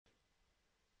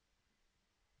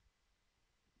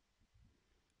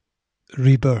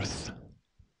Rebirth.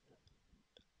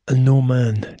 And no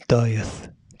man dieth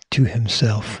to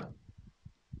himself.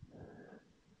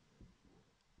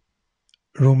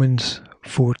 Romans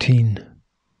 14,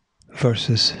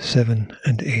 verses 7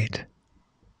 and 8.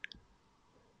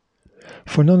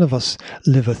 For none of us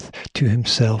liveth to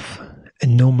himself,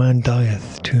 and no man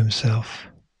dieth to himself.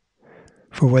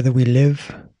 For whether we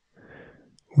live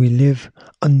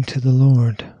unto the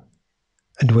Lord,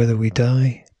 and whether we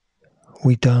die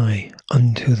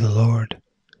unto the Lord.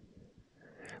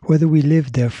 Whether we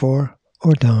live, therefore,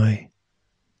 or die,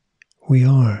 we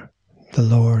are the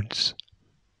Lord's.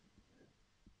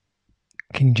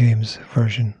 King James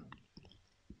Version.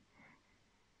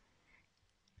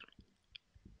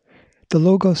 The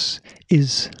Logos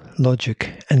is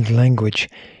logic and language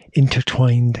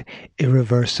intertwined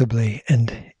irreversibly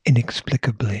and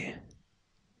inexplicably.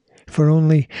 For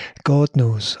only God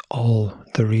knows all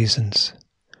the reasons.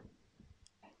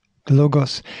 The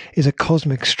Logos is a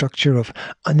cosmic structure of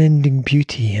unending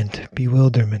beauty and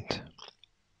bewilderment.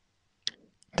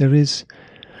 There is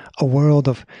a world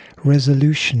of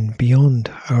resolution beyond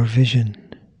our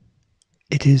vision.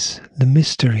 It is the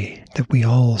mystery that we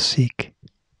all seek.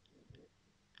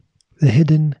 The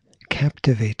hidden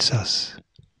captivates us.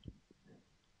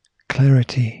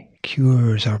 Clarity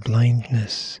cures our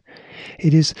blindness.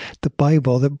 It is the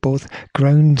Bible that both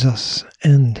grounds us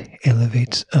and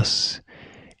elevates us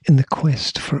in the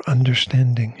quest for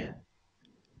understanding.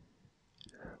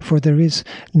 For there is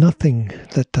nothing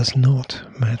that does not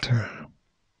matter.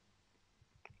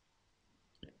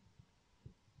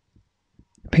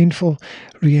 Painful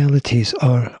realities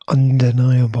are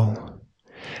undeniable.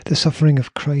 The suffering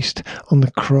of Christ on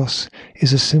the cross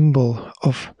is a symbol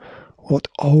of what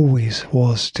always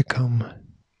was to come.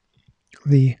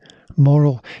 The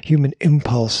moral human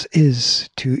impulse is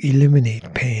to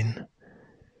eliminate pain,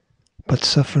 but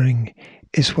suffering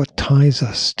is what ties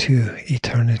us to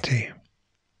eternity.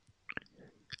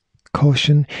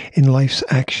 Caution in life's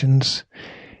actions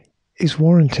is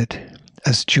warranted,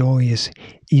 as joy is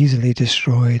easily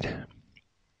destroyed,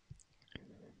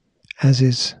 as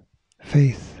is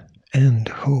faith and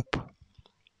hope.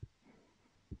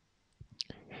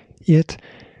 Yet,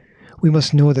 we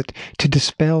must know that to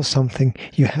dispel something,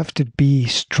 you have to be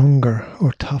stronger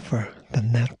or tougher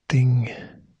than that thing.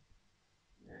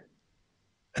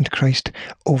 And Christ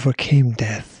overcame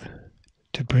death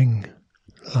to bring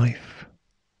life.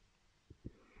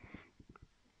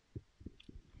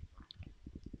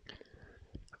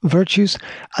 Virtues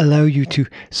allow you to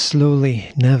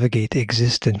slowly navigate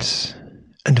existence,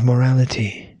 and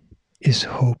morality is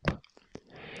hope.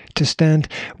 To stand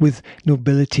with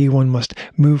nobility, one must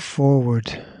move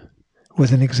forward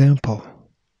with an example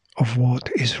of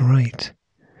what is right.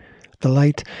 The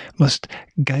light must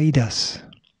guide us,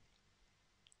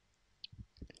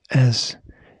 as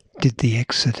did the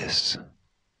Exodus.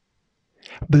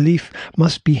 Belief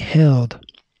must be held,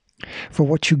 for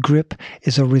what you grip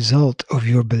is a result of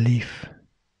your belief.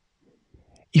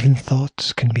 Even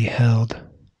thoughts can be held.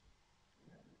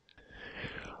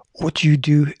 What you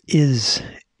do is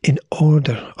in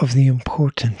order of the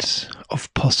importance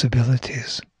of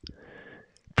possibilities.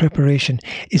 Preparation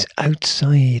is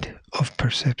outside of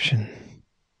perception,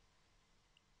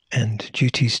 and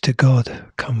duties to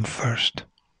God come first.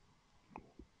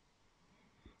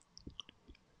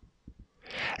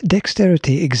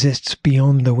 Dexterity exists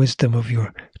beyond the wisdom of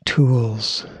your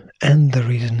tools and the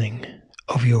reasoning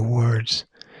of your words.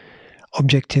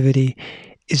 Objectivity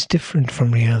is different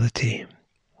from reality.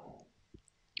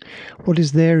 What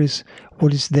is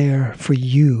what is there for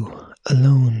you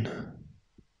alone.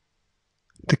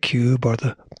 The cube or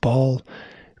the ball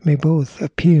may both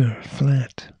appear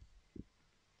flat.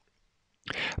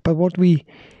 But what we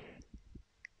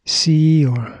see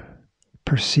or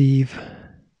perceive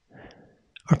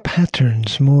are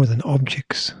patterns more than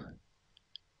objects.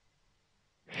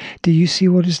 Do you see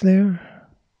what is there,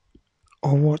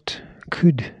 or what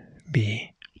could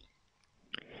be?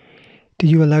 Do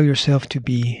you allow yourself to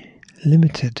be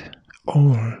limited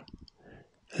or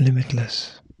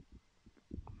limitless?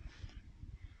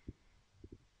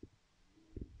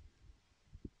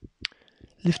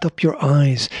 Lift up your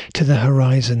eyes to the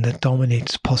horizon that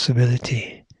dominates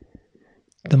possibility.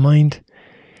 The mind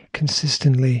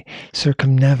consistently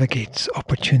circumnavigates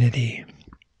opportunity.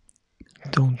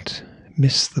 Don't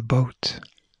miss the boat.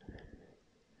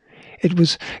 It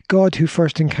was God who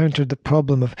first encountered the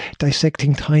problem of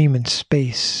dissecting time and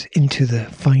space into the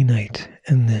finite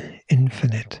and the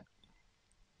infinite,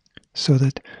 so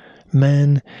that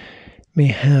man may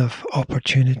have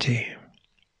opportunity.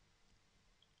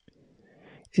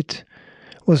 It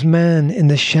was man in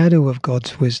the shadow of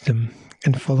God's wisdom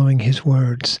and following his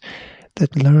words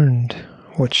that learned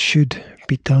what should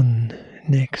be done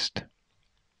next.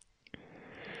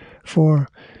 For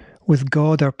with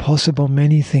God are possible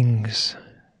many things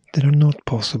that are not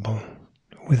possible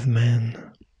with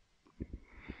man.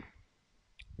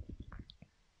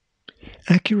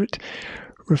 Accurate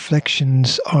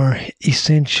reflections are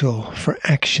essential for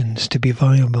actions to be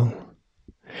viable.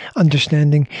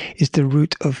 Understanding is the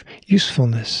root of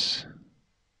usefulness.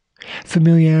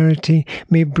 Familiarity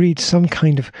may breed some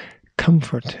kind of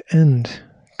comfort and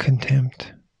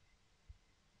contempt.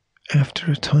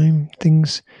 After a time,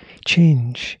 things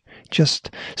change, just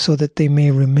so that they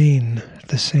may remain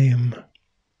the same.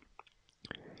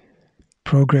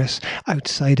 Progress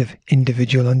outside of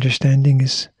individual understanding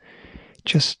is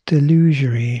just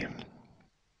illusory.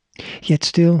 Yet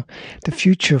still, the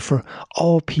future for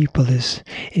all people is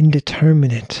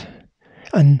indeterminate,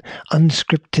 an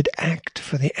unscripted act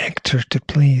for the actor to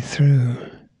play through.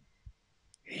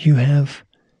 You have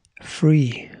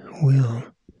free will.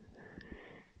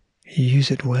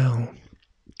 Use it well,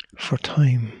 for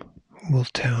time will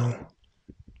tell.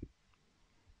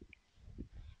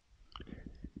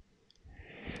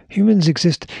 Humans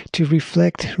exist to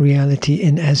reflect reality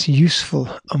in as useful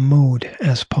a mode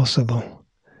as possible.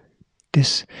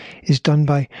 This is done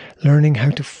by learning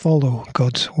how to follow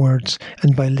God's words,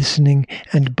 and by listening,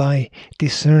 and by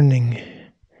discerning,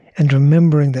 and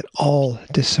remembering that all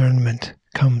discernment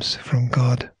comes from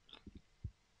God.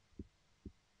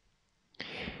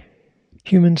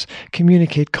 Humans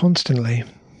communicate constantly.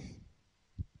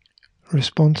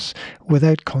 Response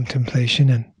without contemplation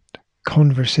and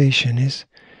conversation is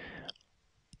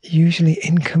usually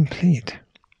incomplete.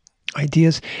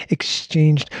 Ideas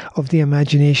exchanged of the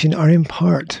imagination are in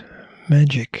part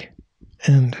magic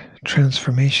and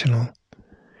transformational.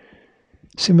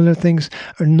 Similar things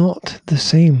are not the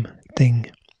same thing.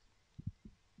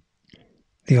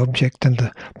 The object and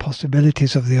the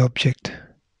possibilities of the object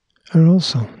are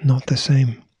also not the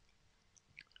same.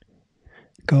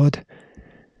 God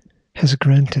has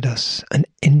granted us an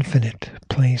infinite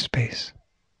play space.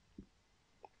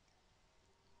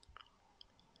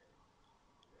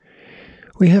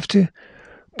 We have to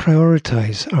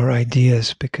prioritize our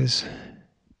ideas because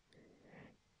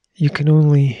you can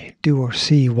only do or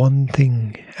see one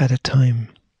thing at a time.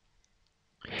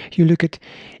 You look at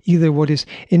either what is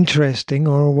interesting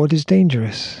or what is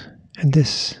dangerous, and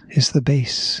this is the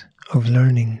base of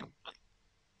learning.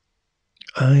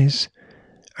 Eyes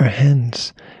are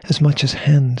hands as much as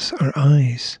hands are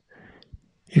eyes.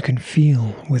 You can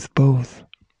feel with both.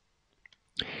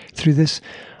 Through this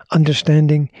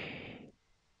understanding,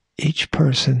 each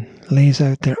person lays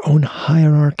out their own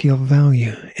hierarchy of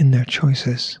value in their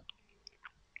choices.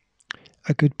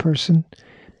 A good person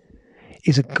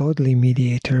is a godly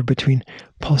mediator between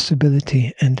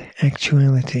possibility and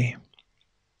actuality.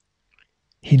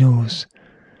 He knows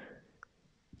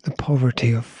the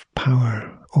poverty of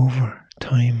power over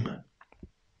time.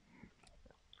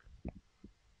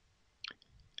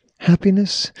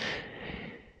 Happiness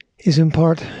is in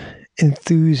part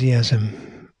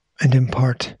enthusiasm and in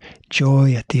part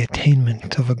joy at the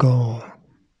attainment of a goal.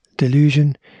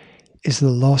 Delusion is the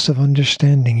loss of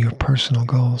understanding your personal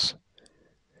goals.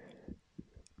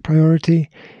 Priority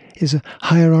is a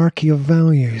hierarchy of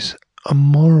values, a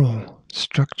moral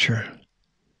structure,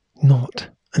 not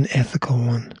an ethical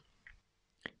one.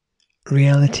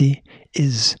 Reality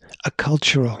is a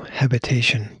cultural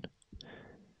habitation.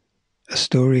 A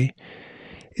story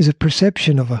is a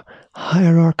perception of a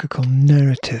hierarchical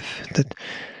narrative that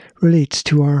relates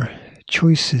to our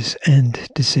choices and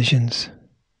decisions.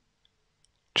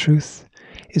 Truth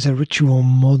is a ritual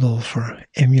model for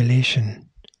emulation.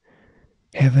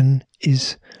 Heaven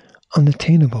is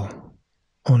unattainable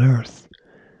on earth,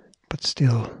 but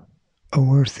still a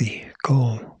worthy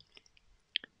goal.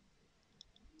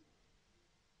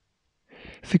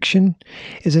 Fiction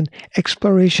is an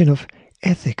exploration of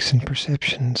ethics and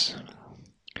perceptions.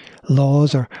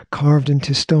 Laws are carved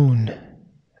into stone,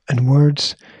 and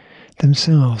words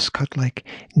themselves cut like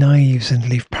knives and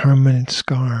leave permanent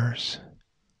scars.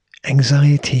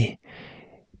 Anxiety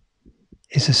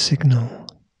is a signal.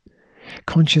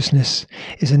 Consciousness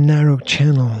is a narrow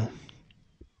channel,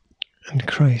 and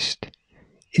Christ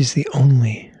is the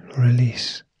only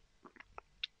release.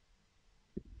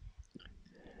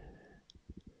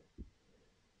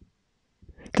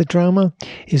 The drama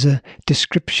is a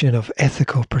description of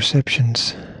ethical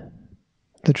perceptions.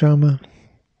 The drama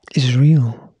is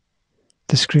real.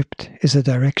 The script is a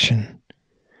direction.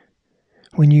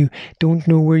 When you don't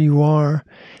know where you are,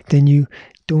 then you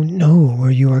don't know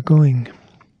where you are going.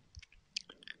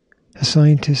 A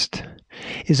scientist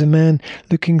is a man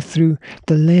looking through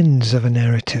the lens of a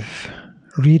narrative,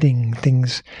 reading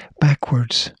things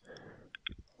backwards,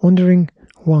 wondering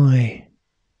why,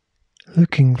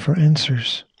 looking for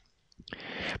answers.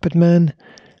 But man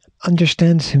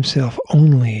understands himself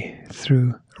only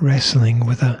through wrestling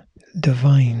with a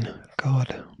divine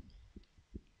God.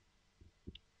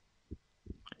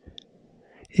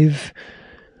 If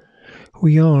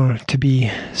we are to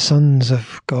be sons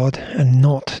of God and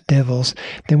not devils,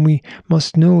 then we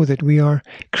must know that we are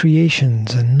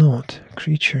creations and not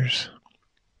creatures.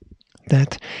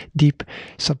 That deep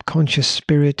subconscious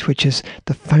spirit which is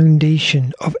the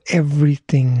foundation of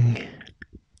everything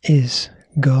is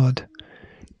God.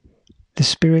 The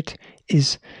spirit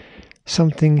is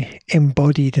something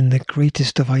embodied in the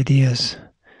greatest of ideas.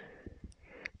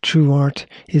 True art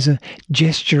is a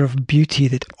gesture of beauty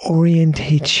that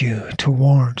orientates you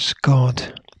towards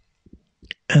God,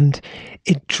 and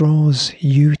it draws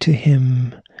you to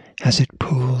Him as it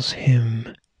pulls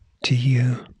Him to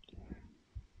you.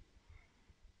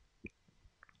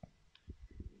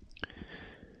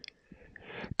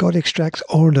 God extracts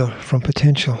order from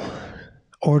potential.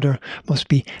 Order must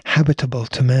be habitable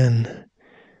to man.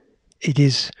 It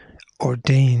is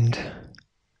ordained.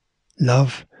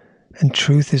 Love and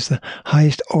truth is the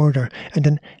highest order, and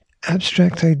an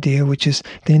abstract idea which is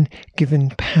then given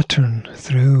pattern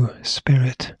through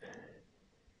spirit.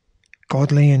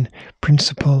 Godly in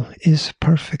principle is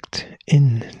perfect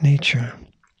in nature.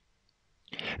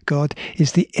 God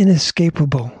is the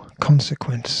inescapable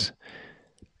consequence.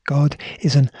 God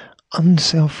is an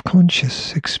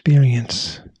unself-conscious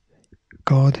experience.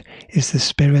 God is the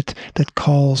spirit that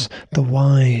calls the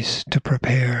wise to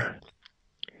prepare.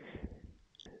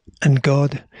 And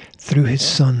God, through His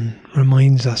Son,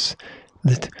 reminds us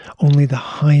that only the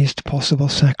highest possible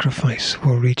sacrifice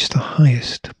will reach the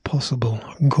highest possible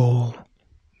goal.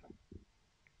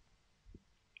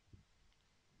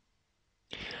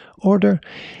 Order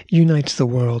unites the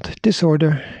world.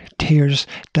 Disorder tears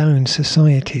down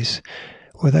societies.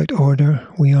 Without order,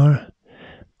 we are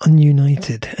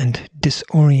ununited and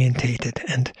disorientated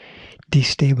and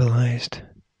destabilized.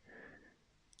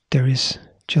 There is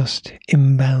just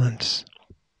imbalance.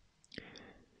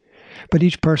 But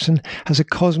each person has a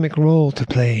cosmic role to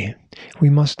play. We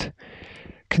must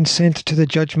consent to the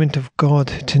judgment of God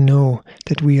to know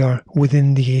that we are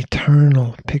within the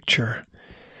eternal picture,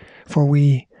 for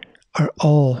we are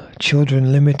all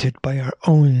children limited by our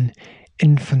own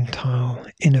infantile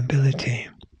inability.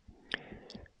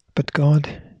 But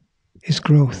God is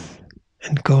growth,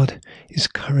 and God is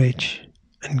courage,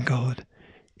 and God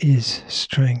is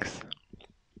strength.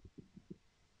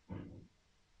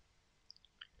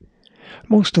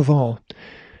 Most of all,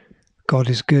 God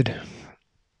is good,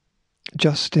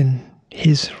 just in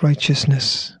His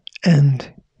righteousness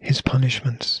and His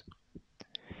punishments.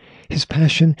 His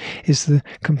passion is the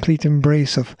complete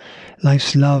embrace of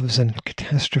life's loves and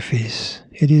catastrophes.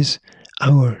 It is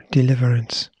our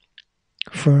deliverance.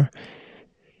 For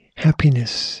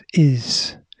happiness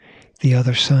is the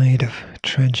other side of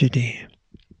tragedy.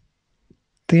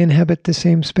 They inhabit the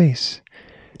same space,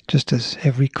 just as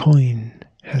every coin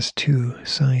has two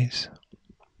sides.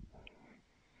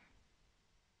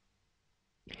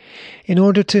 In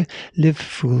order to live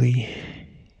fully,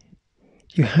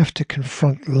 you have to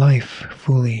confront life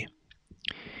fully.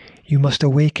 You must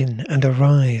awaken and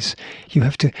arise. You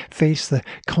have to face the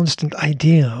constant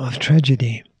idea of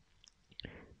tragedy.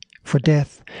 For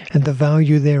death and the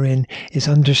value therein is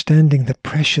understanding the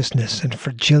preciousness and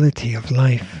fragility of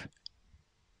life.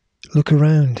 Look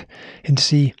around and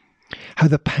see how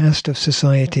the past of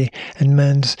society and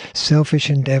man's selfish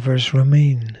endeavours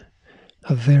remain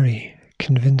a very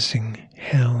convincing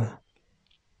hell.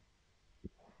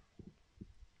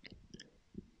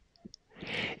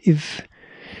 If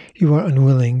you are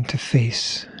unwilling to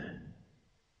face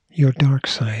your dark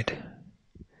side,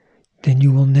 then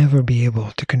you will never be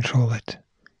able to control it,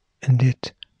 and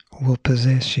it will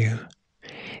possess you.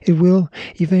 It will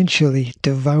eventually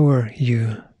devour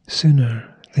you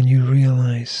sooner than you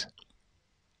realize.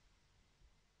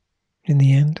 In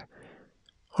the end,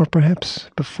 or perhaps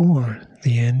before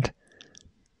the end,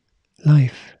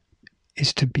 life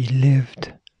is to be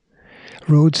lived.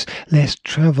 Roads less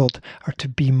travelled are to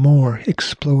be more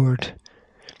explored.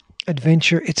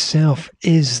 Adventure itself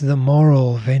is the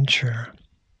moral venture.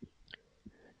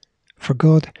 For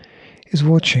God is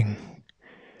watching,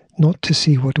 not to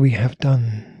see what we have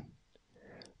done,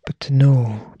 but to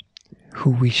know who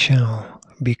we shall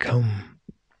become.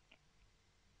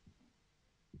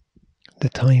 The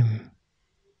time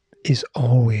is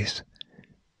always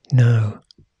now.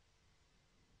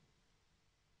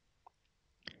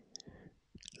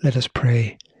 Let us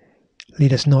pray.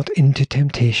 Lead us not into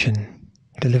temptation.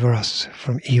 Deliver us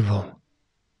from evil.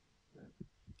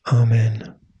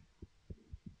 Amen.